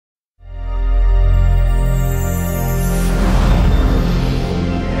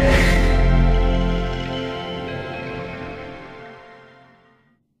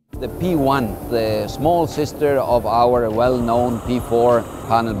P1, the small sister of our well-known P4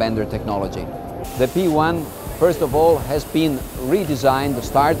 panel bender technology. The P1, first of all, has been redesigned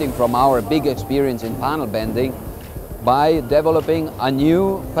starting from our big experience in panel bending by developing a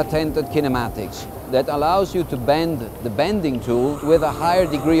new patented kinematics that allows you to bend the bending tool with a higher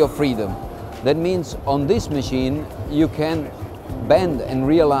degree of freedom. That means on this machine you can bend and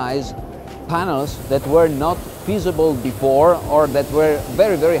realize panels that were not feasible before, or that were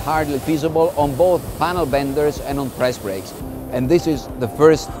very, very hardly feasible on both panel benders and on press brakes. And this is the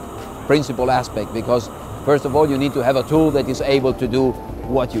first principal aspect, because first of all you need to have a tool that is able to do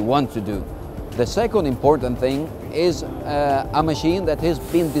what you want to do. The second important thing is a machine that has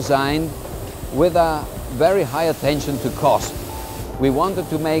been designed with a very high attention to cost. We wanted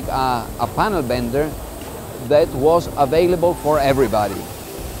to make a panel bender that was available for everybody.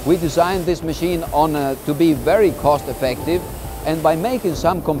 We designed this machine to be very cost effective, and by making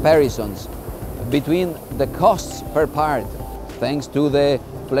some comparisons between the costs per part, thanks to the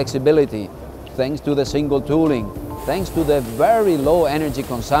flexibility, thanks to the single tooling, thanks to the very low energy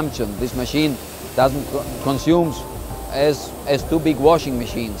consumption. This machine doesn't consume as two big washing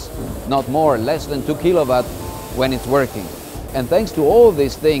machines, not more, less than 2 kilowatt when it's working. And thanks to all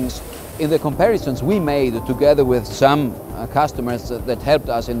these things, in the comparisons we made together with some customers that helped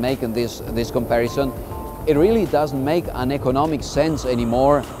us in making this comparison, it really doesn't make an economic sense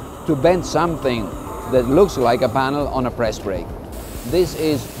anymore to bend something that looks like a panel on a press brake. This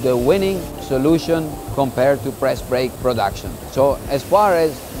is the winning solution compared to press brake production. So as far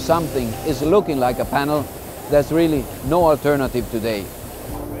as something is looking like a panel, there's really no alternative today.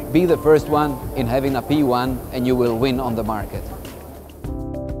 Be the first one in having a P1 and you will win on the market.